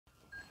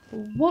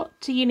What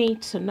do you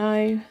need to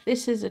know?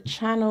 This is a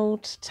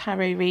channeled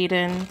tarot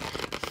reading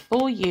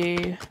for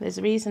you. There's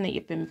a reason that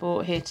you've been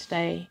brought here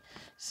today.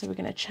 So we're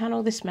going to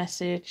channel this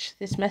message.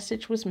 This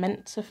message was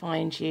meant to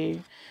find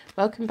you.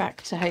 Welcome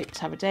back to Hope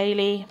Tarot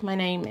Daily. My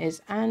name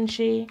is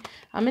Angie.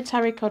 I'm a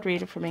tarot card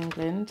reader from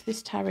England.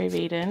 This tarot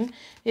reading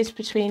is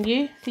between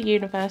you, the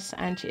universe,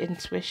 and your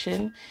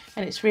intuition.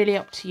 And it's really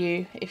up to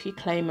you if you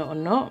claim it or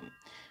not.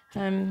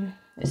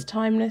 It's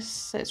timeless,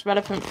 so it's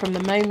relevant from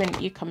the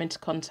moment you come into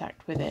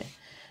contact with it.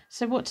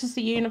 So what does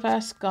the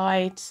universe,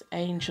 guides,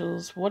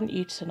 angels want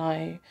you to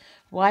know?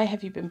 Why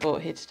have you been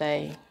brought here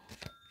today?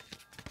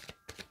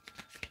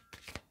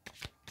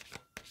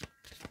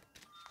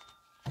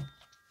 I'm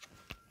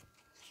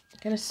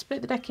going to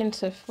split the deck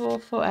into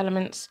four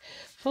elements,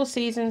 4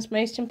 seasons,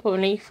 most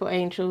importantly for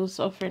angels,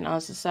 offering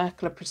us a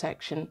circle of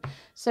protection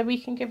so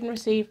we can give and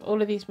receive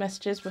all of these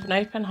messages with an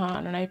open heart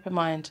and an open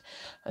mind.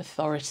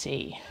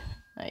 Authority.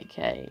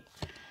 Okay.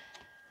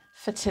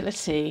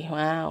 Fertility.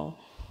 Wow.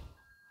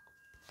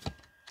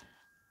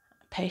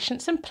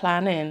 Patience and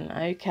planning.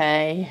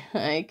 Okay.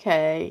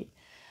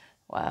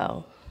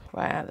 Wow.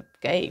 Right out of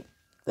the gate.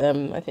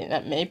 I think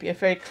that may be a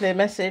very clear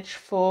message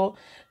for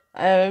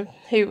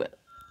who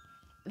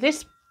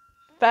this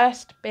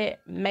first bit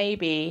may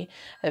be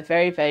a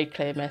very, very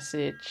clear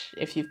message.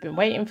 If you've been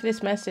waiting for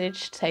this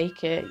message,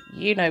 take it.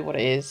 You know what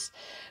it is.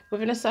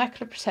 Within a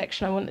circle of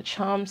protection, I want the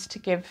charms to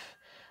give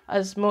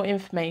us more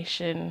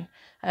information.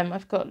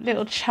 I've got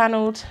little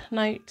channeled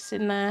notes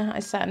in there. I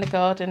sat in the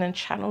garden and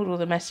channeled all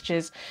the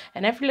messages,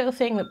 and every little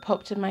thing that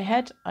popped in my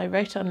head, I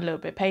wrote on a little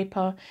bit of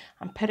paper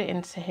and put it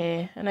into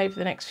here. And over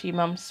the next few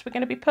months, we're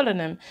going to be pulling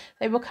them.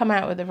 They will come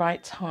out at the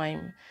right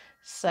time.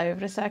 So over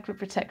the circle of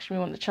protection, we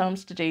want the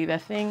charms to do their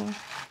thing.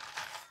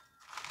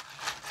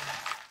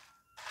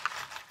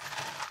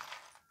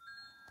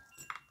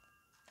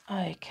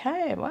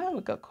 Okay, wow,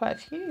 we've got quite a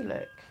few,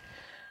 look.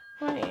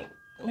 Right,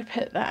 we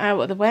put that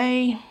out of the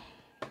way.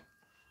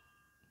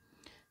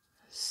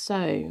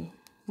 So,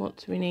 what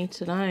do we need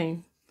to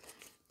know?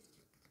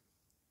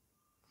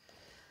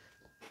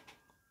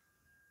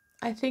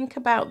 I think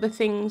about the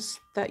things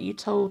that you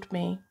told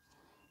me.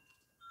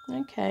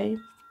 Okay.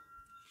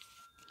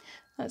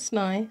 That's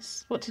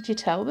nice. What did you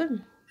tell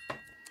them?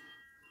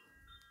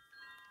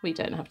 We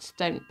don't have to,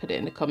 don't put it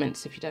in the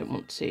comments if you don't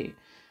want to.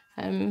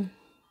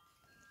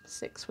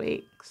 6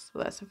 weeks.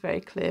 Well, that's a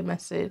very clear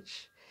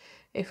message.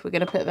 If we're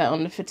going to put that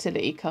on the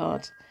fertility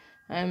card.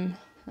 And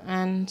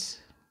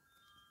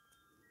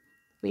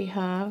we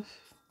have,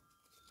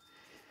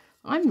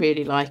 I'm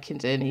really liking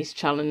doing these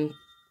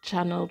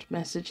channeled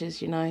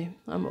messages, you know.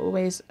 I'm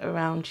always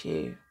around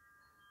you.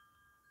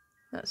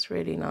 That's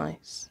really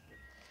nice.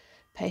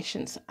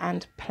 Patience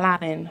and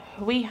planning.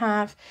 We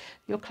have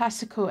your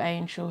classical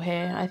angel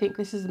here. I think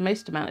this is the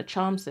most amount of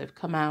charms that have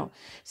come out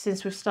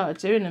since we've started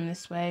doing them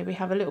this way. We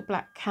have a little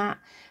black cat.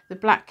 The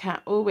black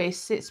cat always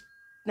sits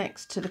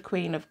next to the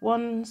Queen of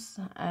Wands.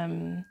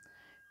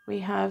 We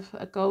have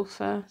a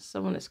golfer,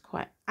 someone that's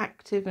quite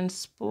active and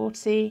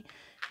sporty.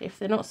 If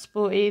they're not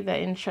sporty,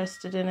 they're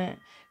interested in it.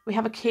 We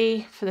have a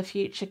key for the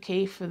future,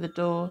 key for the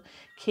door,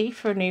 key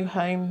for a new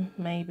home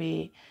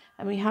maybe.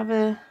 And we have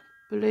a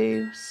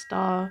blue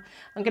star.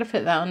 I'm going to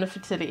put that on the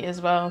fertility as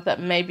well. That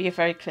may be a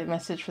very clear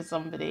message for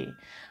somebody.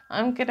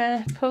 I'm going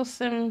to pull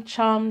some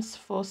charms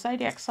for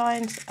zodiac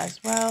signs as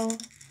well.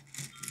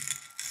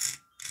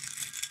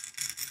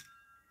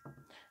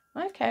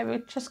 Okay,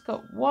 we've just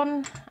got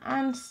 1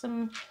 and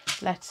some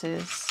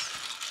letters.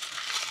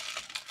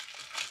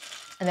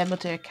 And then we'll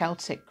do a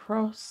Celtic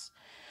cross.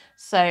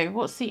 So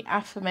what's the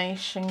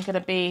affirmation going to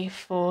be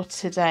for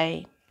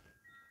today?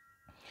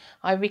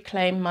 I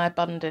reclaim my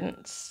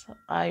abundance.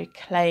 I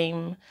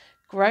claim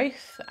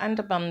growth and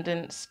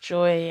abundance,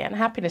 joy and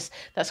happiness.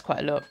 That's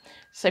quite a lot.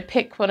 So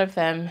pick one of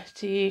them.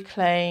 Do you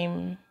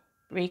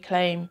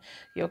reclaim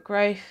your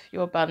growth,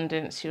 your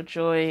abundance, your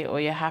joy,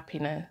 or your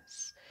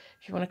happiness?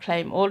 If you want to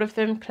claim all of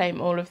them,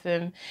 claim all of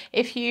them.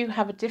 If you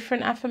have a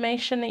different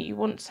affirmation that you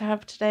want to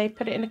have today,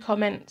 put it in the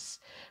comments.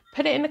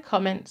 Put it in the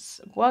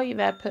comments. While you're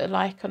there, put a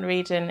like on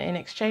reading in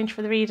exchange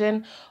for the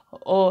reading,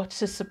 or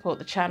to support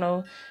the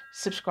channel,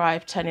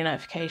 subscribe, turn your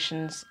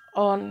notifications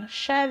on.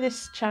 Share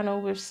this channel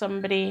with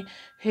somebody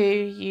who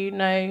you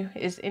know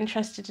is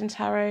interested in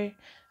tarot.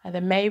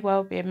 There may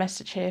well be a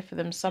message here for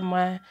them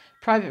somewhere.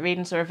 Private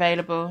readings are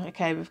available.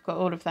 Okay, we've got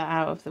all of that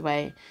out of the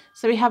way.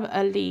 So we have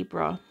a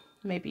Libra.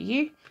 Maybe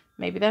you,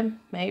 maybe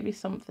them, maybe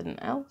something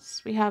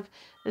else. We have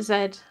a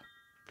Z.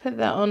 Put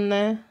that on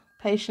there.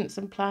 Patience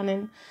and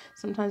planning.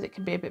 Sometimes it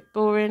can be a bit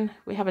boring.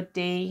 We have a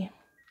D,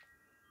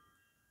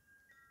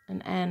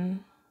 an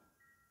N,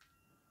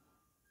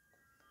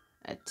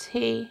 a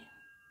T,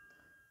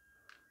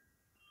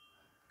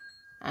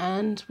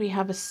 and we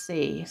have a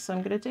C. So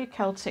I'm going to do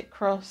Celtic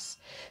cross.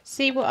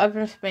 See what other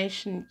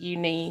information you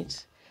need.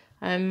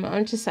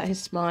 I'm just sat here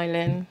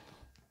smiling.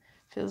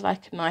 Feels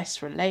like a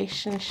nice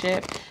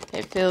relationship.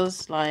 It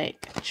feels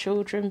like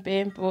children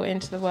being brought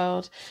into the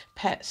world,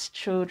 pets,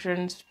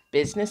 children's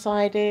business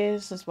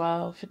ideas as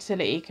well.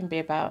 Fertility can be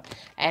about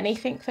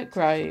anything that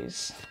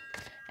grows,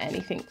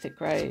 anything that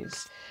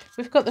grows.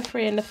 We've got the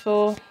 3 and the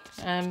 4.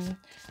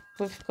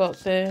 We've got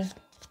the...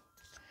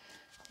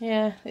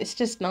 Yeah, it's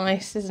just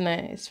nice, isn't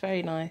it? It's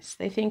very nice.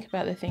 They think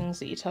about the things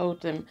that you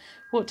told them.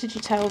 What did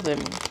you tell them?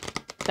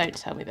 Don't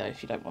tell me, though,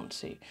 if you don't want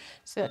to.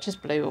 So that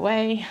just blew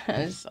away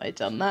as I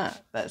done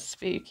that. That's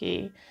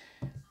spooky.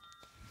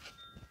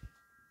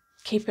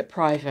 Keep it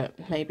private,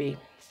 maybe. You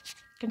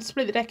can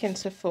split the deck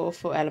into 4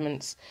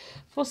 elements.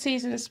 4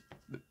 seasons,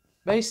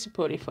 most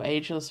importantly for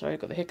angels. Sorry, I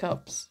got the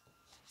hiccups.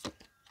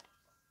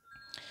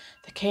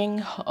 The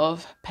King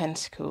of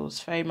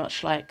Pentacles, very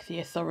much like the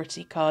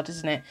authority card,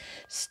 isn't it?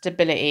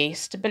 Stability.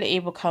 Stability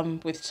will come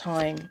with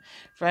time.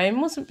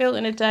 Rome wasn't built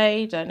in a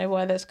day. Don't know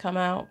why that's come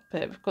out,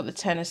 but we've got the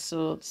 10 of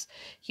Swords.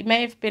 You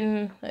may have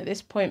been at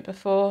this point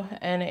before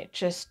and it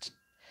just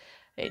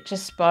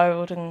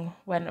spiraled and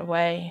went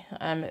away.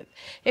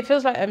 It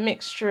feels like a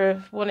mixture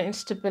of wanting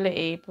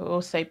stability but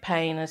also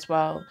pain as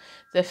well.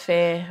 The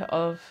fear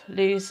of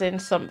losing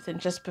something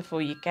just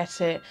before you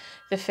get it.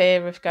 The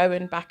fear of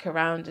going back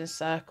around in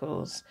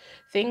circles.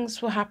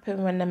 Things will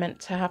happen when they're meant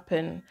to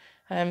happen.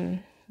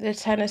 The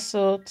 10 of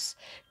Swords,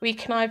 we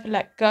can either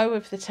let go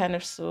of the 10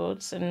 of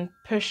Swords and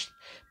push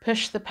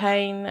the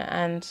pain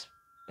and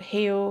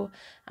heal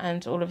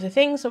and all of the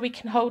things, or we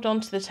can hold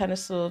on to the 10 of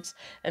Swords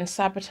and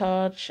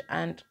sabotage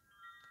and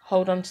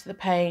hold on to the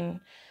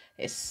pain.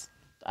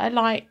 I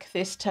like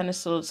this 10 of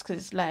Swords because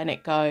it's letting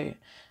it go.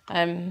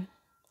 And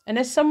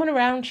there's someone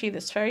around you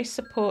that's very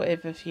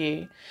supportive of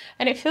you,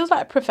 and it feels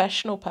like a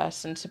professional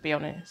person, to be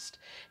honest.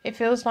 It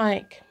feels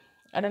like,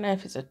 I don't know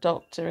if it's a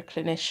doctor, a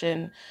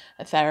clinician,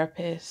 a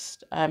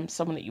therapist,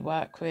 someone that you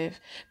work with,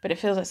 but it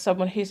feels like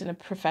someone who's in a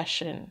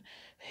profession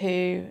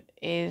who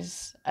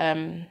is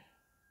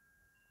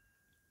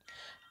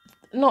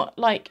not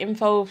like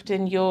involved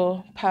in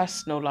your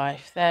personal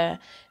life. They're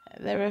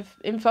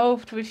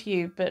involved with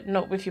you, but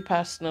not with your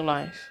personal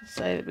life.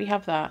 So we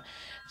have that.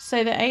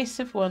 So the Ace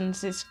of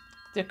Wands is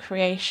the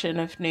creation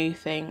of new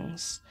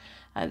things,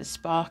 the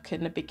spark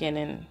in the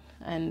beginning,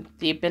 and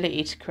the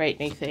ability to create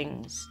new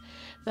things.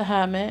 The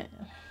Hermit,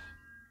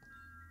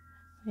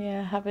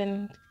 yeah,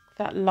 having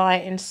that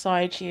light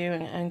inside you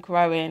and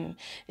growing.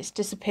 It's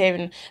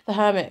disappearing. The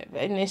Hermit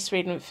in this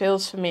reading, it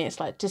feels for me, it's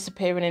like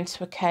disappearing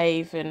into a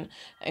cave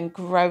and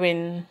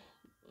growing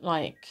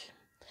like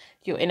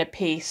your inner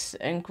peace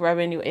and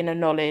growing your inner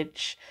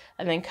knowledge,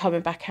 and then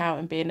coming back out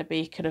and being a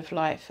beacon of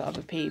light for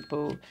other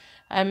people.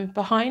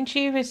 Behind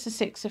you is the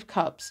 6 of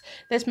Cups.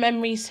 There's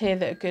memories here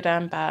that are good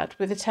and bad.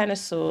 With the 10 of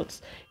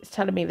Swords, it's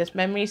telling me there's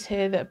memories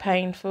here that are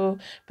painful,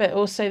 but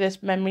also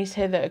there's memories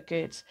here that are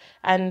good.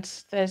 And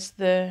there's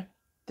the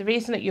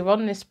reason that you're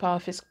on this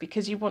path is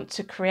because you want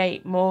to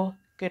create more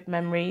good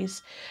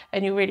memories,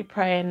 and you're really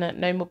praying that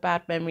no more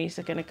bad memories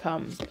are going to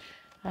come.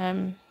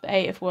 The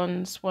 8 of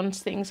Wands, once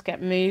things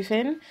get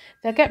moving,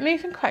 they'll get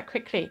moving quite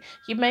quickly.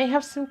 You may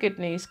have some good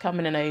news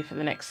coming in over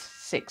the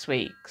next 6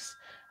 weeks,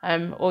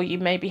 or you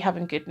may be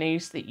having good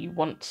news that you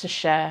want to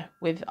share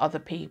with other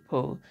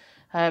people.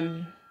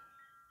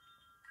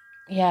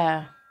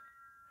 Yeah.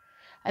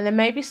 And there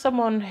may be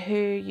someone who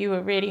you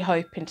were really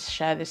hoping to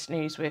share this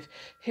news with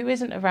who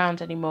isn't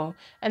around anymore,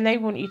 and they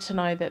want you to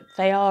know that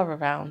they are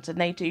around, and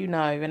they do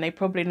know, and they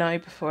probably know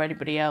before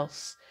anybody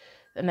else,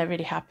 and they're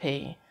really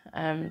happy.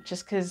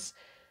 Just because,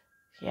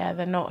 yeah,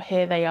 they're not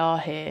here, they are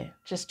here.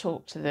 Just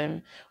talk to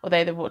them, or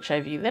they watch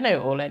over you. They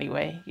know it all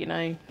anyway, you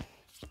know.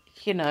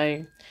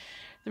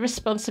 The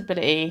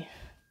responsibility.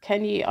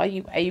 Are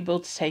you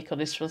able to take on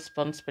this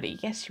responsibility?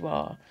 Yes, you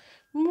are.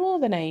 More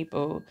than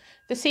able.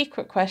 The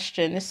secret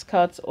question. This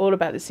card's all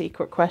about the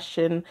secret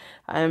question.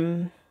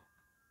 The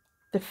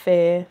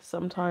fear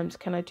sometimes.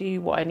 Can I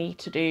do what I need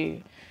to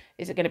do?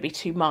 Is it going to be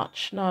too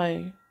much?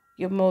 No.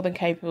 You're more than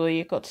capable.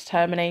 You've got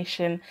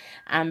determination,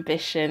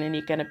 ambition, and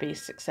you're going to be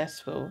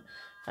successful.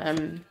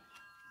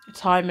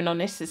 Timing on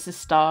this is a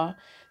star.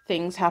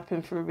 Things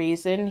happen for a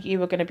reason.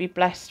 You are going to be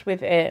blessed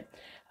with it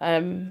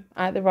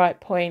at the right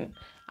point,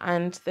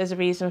 and there's a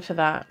reason for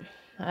that.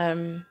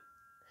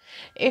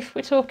 If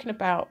we're talking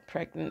about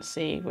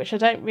pregnancy, which I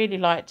don't really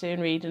like doing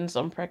readings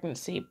on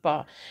pregnancy,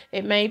 but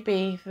it may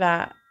be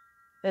that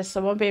there's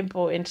someone being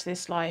brought into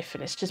this life,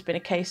 and it's just been a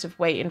case of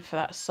waiting for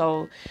that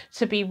soul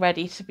to be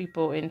ready to be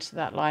brought into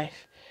that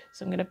life.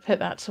 So I'm going to put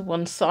that to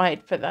one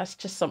side, but that's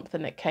just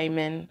something that came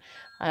in.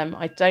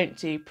 I don't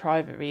do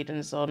private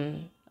readings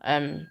on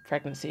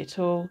pregnancy at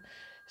all.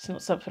 It's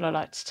not something I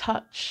like to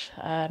touch,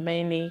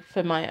 mainly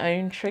for my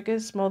own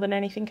triggers more than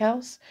anything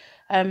else.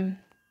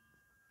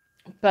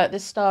 But the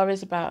star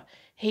is about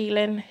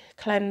healing,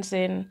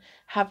 cleansing,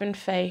 having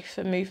faith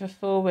and moving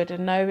forward,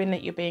 and knowing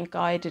that you're being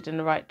guided in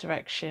the right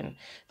direction.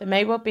 There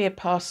may well be a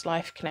past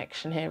life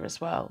connection here as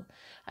well,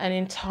 and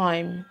in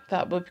time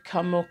that will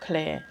become more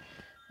clear.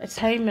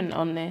 Atonement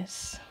on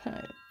this.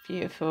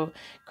 Beautiful.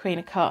 Queen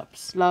of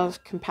Cups.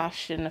 Love,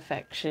 compassion,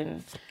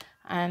 affection.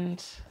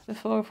 And the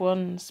 4 of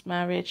Wands.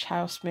 Marriage,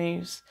 house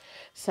moves,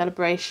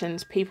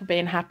 celebrations, people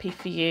being happy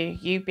for you,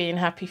 you being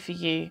happy for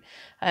you.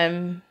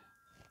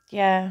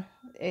 Yeah,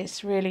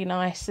 it's really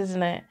nice,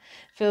 isn't it?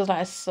 Feels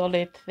like a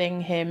solid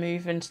thing here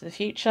moving to the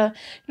future.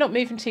 Not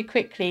moving too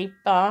quickly,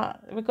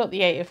 but we've got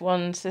the Eight of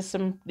Wands. There's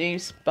some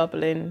news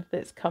bubbling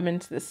that's coming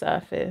to the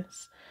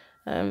surface.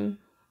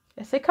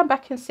 So come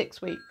back in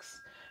 6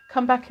 weeks.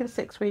 Come back in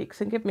 6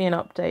 weeks and give me an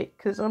update,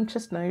 because I'm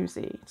just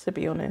nosy, to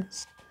be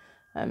honest.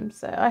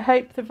 So I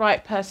hope the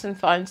right person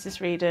finds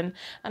this reading,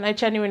 and I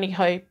genuinely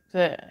hope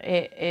that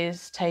it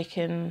is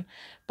taken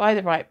by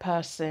the right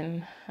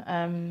person.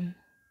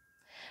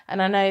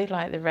 And I know,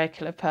 like, the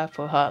regular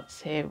purple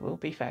hearts here will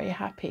be very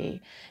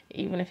happy,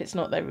 even if it's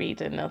not their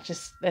reading.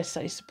 They're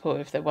so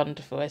supportive, they're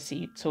wonderful. I see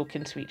you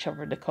talking to each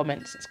other in the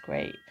comments, it's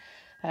great.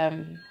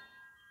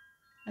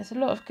 There's a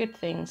lot of good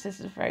things. This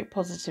is a very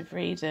positive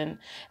reading,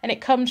 and it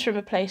comes from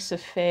a place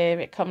of fear.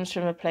 It comes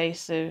from a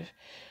place of,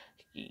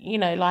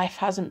 life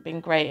hasn't been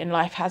great and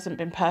life hasn't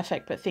been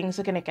perfect, but things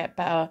are going to get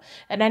better.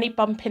 And any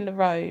bump in the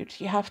road,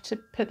 you have to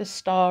put the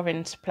star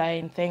into play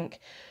and think,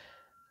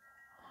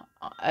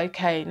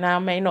 okay, now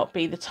may not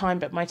be the time,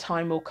 but my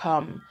time will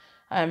come.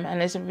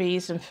 And there's a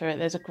reason for it.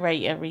 There's a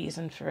greater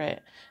reason for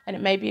it. And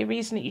it may be a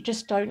reason that you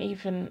just don't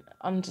even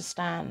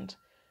understand.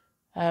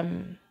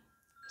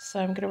 So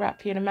I'm going to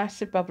wrap you in a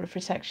massive bubble of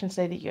protection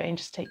so that your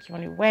angels take you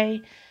on your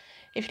way.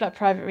 If you like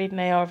private reading,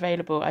 they are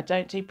available. I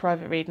don't do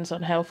private readings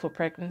on health or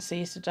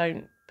pregnancy, so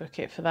don't book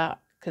it for that,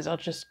 because I'll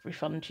just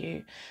refund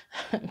you,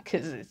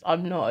 because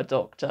I'm not a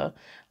doctor.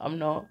 I'm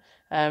not.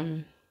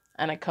 And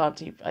I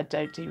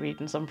don't do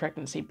readings on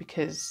pregnancy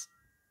because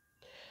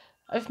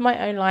of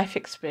my own life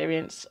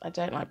experience. I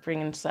don't like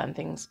bringing certain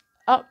things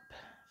up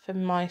for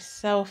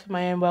myself,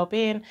 my own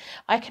well-being.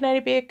 I can only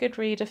be a good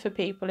reader for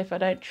people if I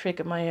don't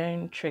trigger my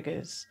own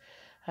triggers.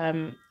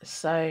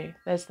 So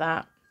there's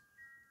that.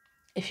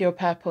 If you're a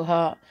purple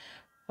heart,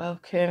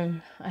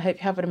 welcome. I hope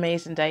you have an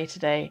amazing day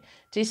today.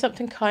 Do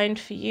something kind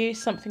for you,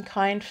 something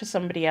kind for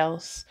somebody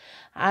else,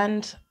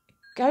 and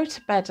go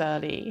to bed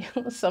early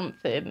or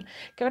something.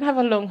 Go and have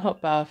a long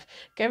hot bath.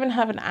 Go and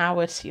have an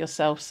hour to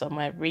yourself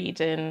somewhere,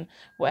 reading,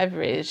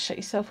 whatever it is. Shut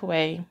yourself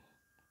away.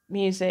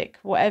 Music,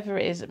 whatever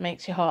it is that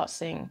makes your heart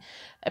sing.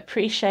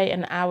 Appreciate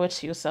an hour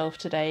to yourself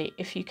today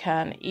if you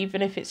can,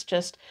 even if it's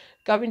just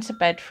going to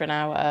bed for an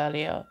hour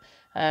earlier.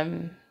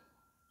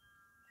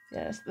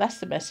 Yes, that's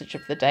the message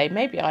of the day.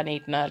 Maybe I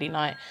need an early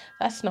night.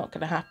 That's not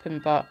going to happen,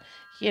 but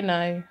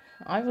I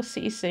will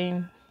see you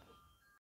soon.